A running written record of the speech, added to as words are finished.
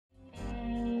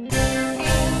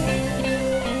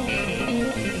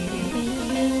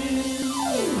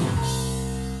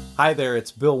Hi there,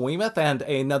 it's Bill Weemuth, and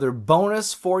another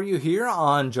bonus for you here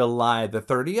on July the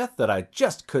 30th that I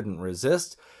just couldn't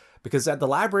resist, because at the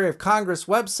Library of Congress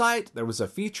website, there was a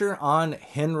feature on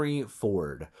Henry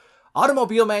Ford.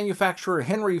 Automobile manufacturer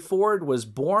Henry Ford was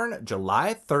born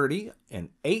July 30 in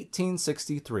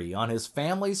 1863 on his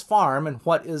family's farm in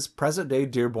what is present-day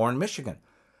Dearborn, Michigan.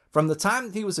 From the time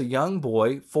that he was a young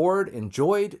boy, Ford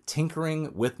enjoyed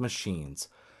tinkering with machines.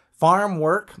 Farm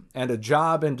work and a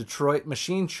job in Detroit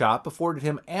machine shop afforded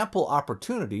him ample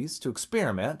opportunities to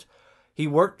experiment. He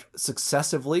worked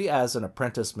successively as an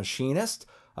apprentice machinist,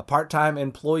 a part-time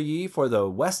employee for the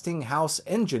Westinghouse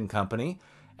Engine Company,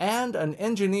 and an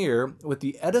engineer with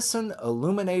the Edison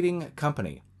Illuminating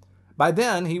Company. By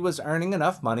then, he was earning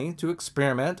enough money to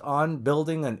experiment on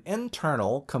building an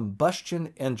internal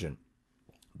combustion engine.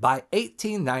 By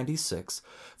 1896,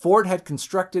 Ford had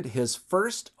constructed his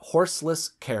first horseless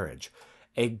carriage,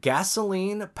 a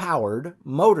gasoline-powered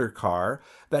motor car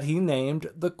that he named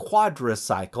the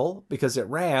Quadricycle because it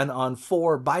ran on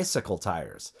 4 bicycle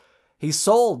tires. He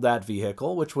sold that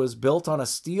vehicle, which was built on a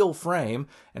steel frame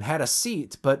and had a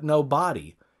seat but no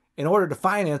body, in order to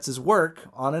finance his work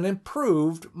on an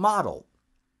improved model.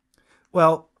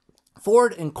 Well,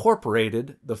 Ford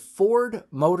incorporated the Ford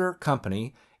Motor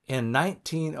Company in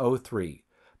 1903,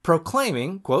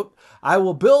 proclaiming, quote, "I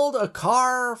will build a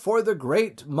car for the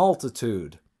great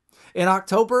multitude." In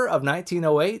October of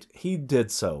 1908, he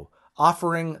did so,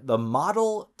 offering the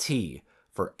Model T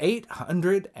for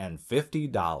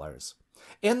 $850.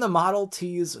 In the Model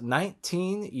T's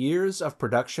 19 years of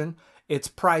production, its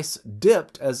price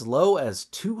dipped as low as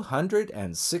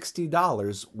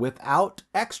 $260 without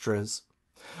extras.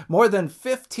 More than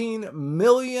 15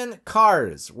 million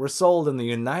cars were sold in the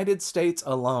United States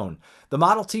alone. The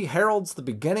Model T heralds the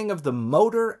beginning of the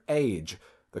motor age.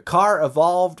 The car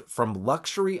evolved from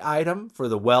luxury item for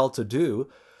the well-to-do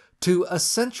to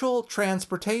essential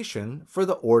transportation for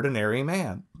the ordinary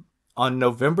man. On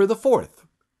November the 4th,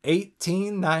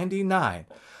 1899,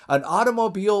 an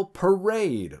automobile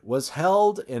parade was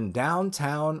held in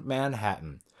downtown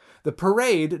Manhattan. The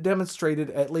parade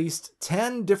demonstrated at least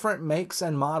 10 different makes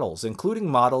and models, including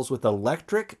models with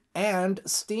electric and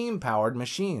steam-powered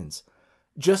machines.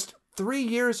 Just 3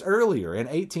 years earlier, in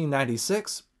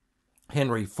 1896,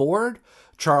 Henry Ford,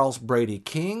 Charles Brady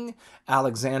King,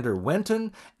 Alexander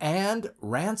Winton, and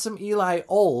Ransom Eli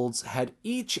Olds had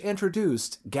each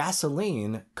introduced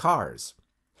gasoline cars.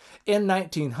 In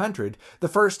 1900, the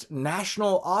first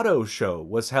National Auto Show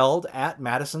was held at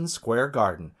Madison Square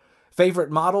Garden.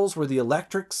 Favorite models were the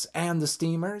electrics and the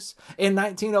steamers. In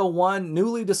 1901,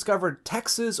 newly discovered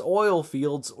Texas oil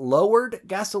fields lowered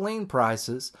gasoline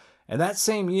prices, and that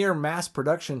same year, mass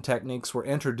production techniques were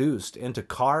introduced into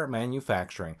car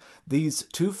manufacturing. These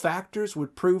two factors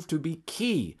would prove to be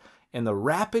key in the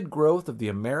rapid growth of the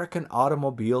American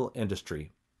automobile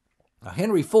industry. Now,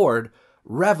 Henry Ford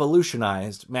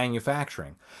revolutionized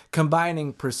manufacturing,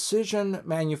 combining precision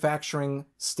manufacturing,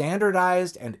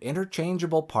 standardized and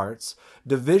interchangeable parts,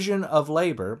 division of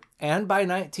labor, and by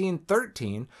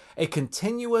 1913, a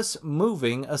continuous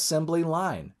moving assembly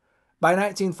line. By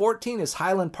 1914, his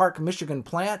Highland Park, Michigan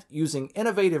plant, using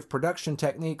innovative production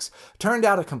techniques, turned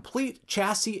out a complete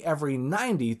chassis every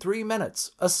 93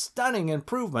 minutes, a stunning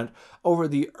improvement over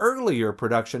the earlier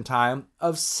production time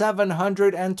of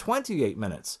 728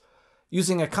 minutes.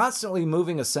 Using a constantly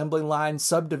moving assembly line,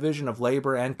 subdivision of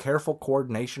labor, and careful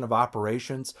coordination of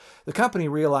operations, the company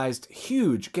realized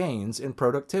huge gains in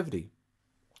productivity.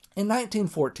 In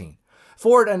 1914,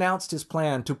 Ford announced his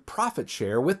plan to profit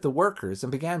share with the workers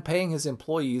and began paying his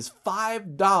employees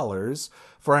 $5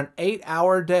 for an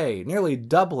 8-hour day, nearly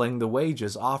doubling the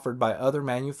wages offered by other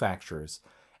manufacturers.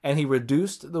 And he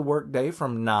reduced the workday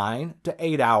from 9 to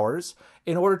 8 hours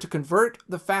in order to convert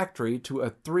the factory to a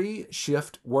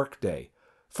 3-shift workday.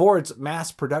 Ford's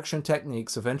mass production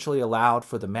techniques eventually allowed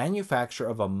for the manufacture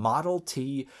of a Model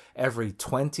T every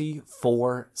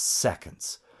 24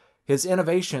 seconds. His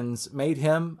innovations made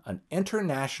him an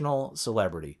international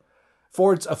celebrity.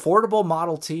 Ford's affordable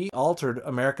Model T altered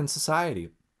American society.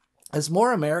 As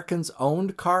more Americans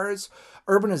owned cars,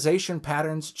 urbanization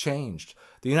patterns changed.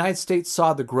 The United States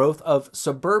saw the growth of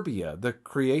suburbia, the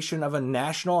creation of a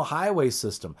national highway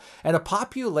system, and a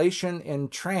population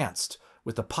entranced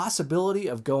with the possibility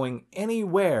of going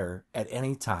anywhere at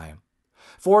any time.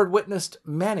 Ford witnessed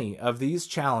many of these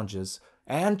challenges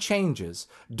and changes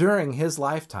during his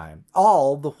lifetime,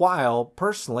 all the while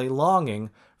personally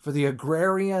longing for the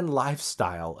agrarian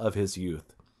lifestyle of his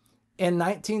youth. In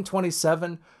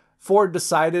 1927, Ford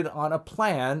decided on a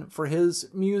plan for his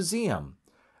museum.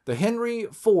 The Henry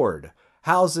Ford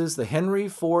houses the Henry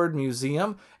Ford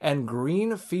Museum and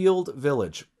Greenfield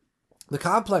Village. The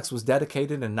complex was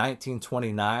dedicated in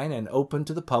 1929 and opened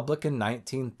to the public in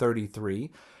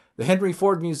 1933. The Henry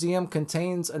Ford Museum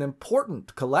contains an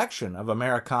important collection of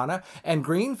Americana, and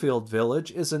Greenfield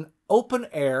Village is an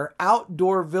open-air,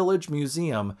 outdoor village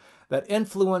museum that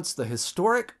influenced the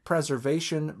historic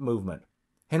preservation movement.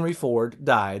 Henry Ford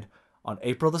died on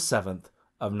April the 7th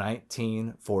of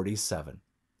 1947.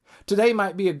 Today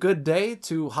might be a good day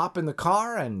to hop in the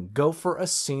car and go for a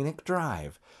scenic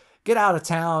drive. Get out of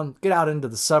town, get out into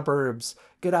the suburbs,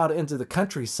 get out into the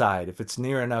countryside if it's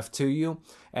near enough to you,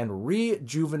 and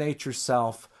rejuvenate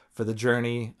yourself for the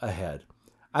journey ahead.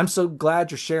 I'm so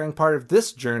glad you're sharing part of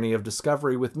this journey of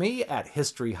discovery with me at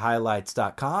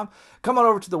historyhighlights.com. Come on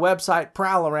over to the website,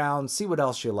 prowl around, see what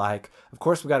else you like. Of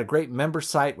course, we've got a great member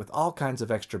site with all kinds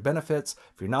of extra benefits.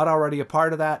 If you're not already a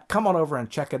part of that, come on over and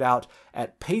check it out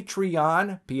at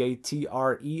Patreon,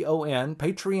 Patreon,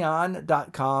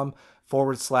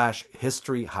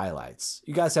 patreon.com/history highlights.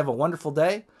 You guys have a wonderful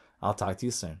day. I'll talk to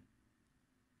you soon.